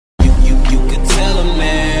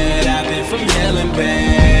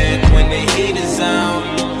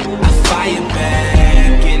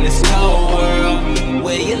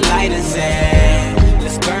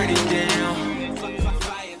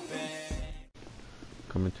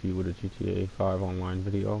coming to you with a GTA 5 online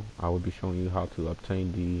video. I will be showing you how to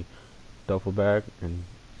obtain the duffel bag and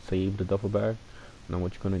save the duffel bag. Now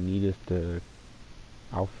what you're going to need is the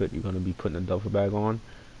outfit you're going to be putting the duffel bag on,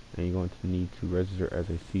 and you're going to need to register as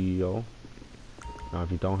a CEO. Now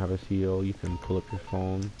if you don't have a CEO, you can pull up your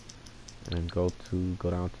phone and go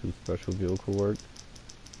down to special vehicle work,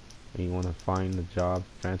 and you want to find the job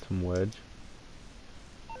Phantom Wedge.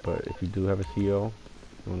 But if you do have a CEO,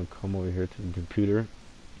 you want to come over here to the computer,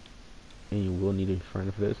 and you will need a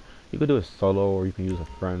friend for this. You could do it solo, or you can use a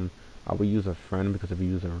friend. I would use a friend because if you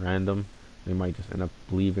use a random, they might just end up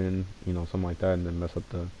leaving, you know, something like that, and then mess up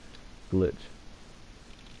the glitch.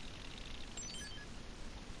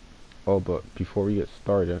 Oh, but before we get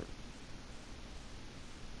started,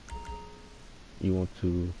 you want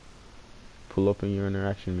to pull up in your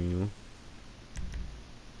interaction menu.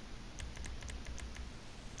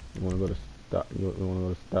 You want to go to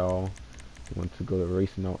style. You want to go to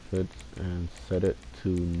racing outfits and set it to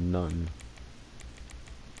none.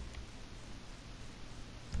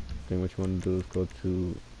 Then what you want to do is go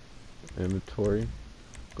to inventory,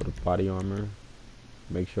 go to body armor,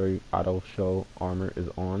 make sure your auto show armor is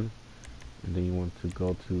on, and then you want to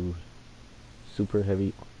go to super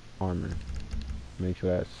heavy armor, make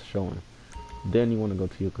sure that's showing. Then you want to go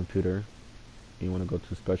to your computer, and you want to go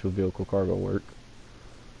to special vehicle cargo work,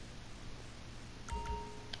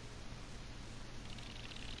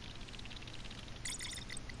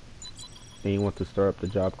 and you want to start up the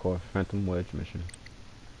job called Phantom Wedge mission.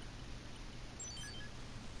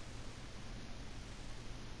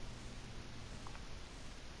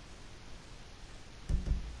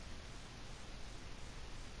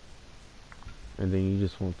 And then you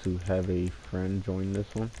just want to have a friend join this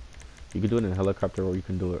one. You can do it in a helicopter, or you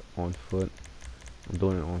can do it on foot. I'm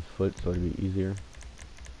doing it on foot so it'll be easier.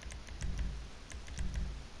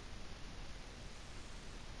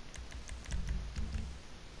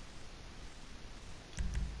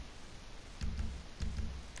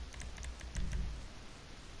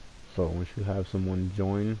 So once you have someone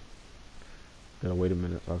join, gotta wait a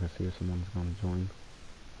minute so I can see if someone's gonna join.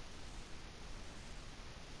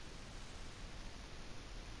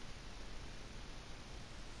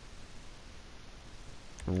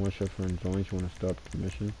 And once your friend joins, you want to start the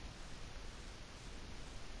mission.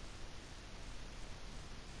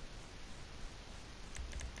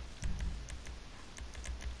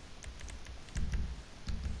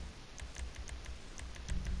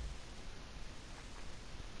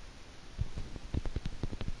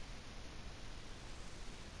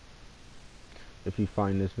 If you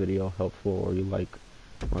find this video helpful, or you like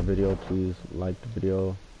my video, please like the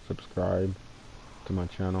video, subscribe to my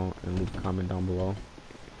channel, and leave a comment down below.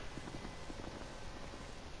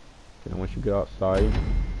 And once you get outside, you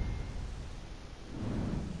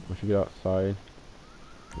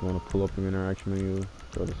want to pull up your interaction menu,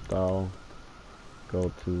 go to style,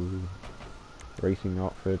 go to racing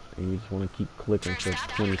outfits, and you just want to keep clicking for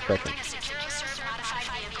 20 seconds.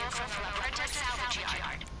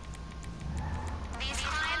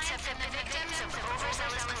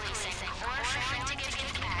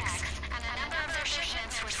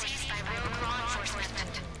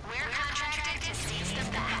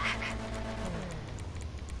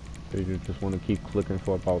 So you just want to keep clicking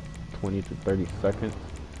for about 20 to 30 seconds,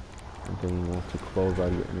 and then you want to close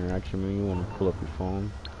out your interaction menu. You want to pull up your phone,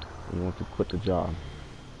 and you want to quit the job.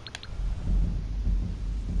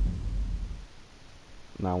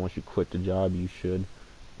 Now once you quit the job, you should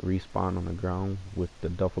respawn on the ground with the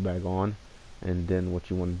duffel bag on, and then what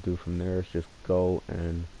you want to do from there is just go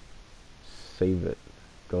and save it.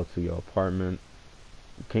 Go to your apartment.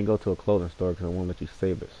 You can't go to a clothing store because it won't let you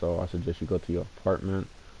save it, so I suggest you go to your apartment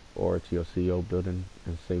or to your CEO building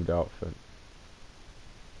and save the outfit.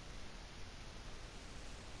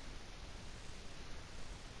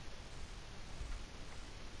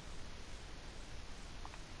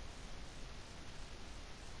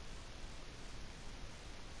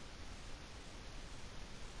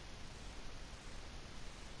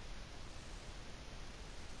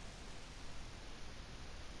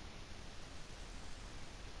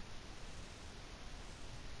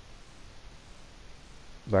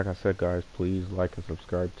 Like I said, guys, please like and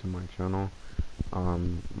subscribe to my channel.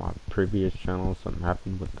 My previous channel, something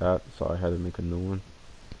happened with that, so I had to make a new one.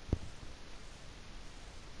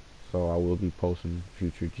 So I will be posting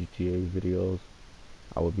future GTA videos.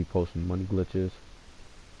 I will be posting money glitches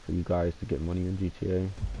for you guys to get money in GTA.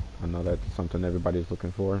 I know that's something everybody's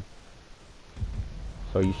looking for.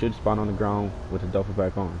 So you should spawn on the ground with the duffel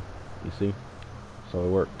bag on. You see? So it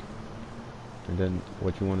worked. And then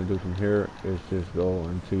what you want to do from here is just go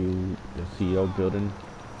into the CEO building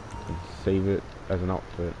and save it as an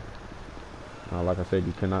outfit. Like I said,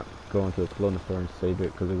 you cannot go into a clothing store and save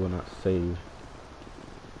it because it will not save.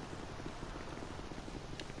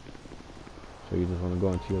 So you just want to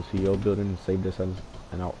go into your CEO building and save this as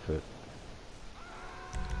an outfit.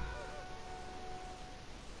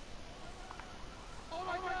 Oh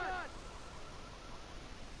my God!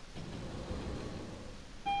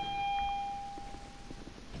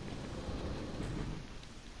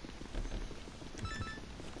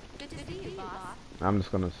 Good to see you, boss. I'm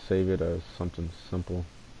just going to save it as something simple.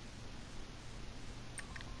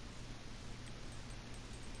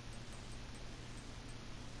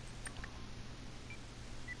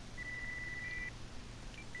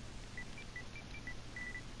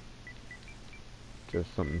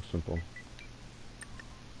 Just something simple.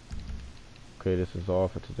 Okay, this is all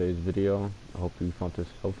for today's video. I hope you found this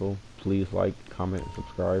helpful. Please like, comment, and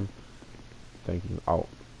subscribe. Thank you. Out.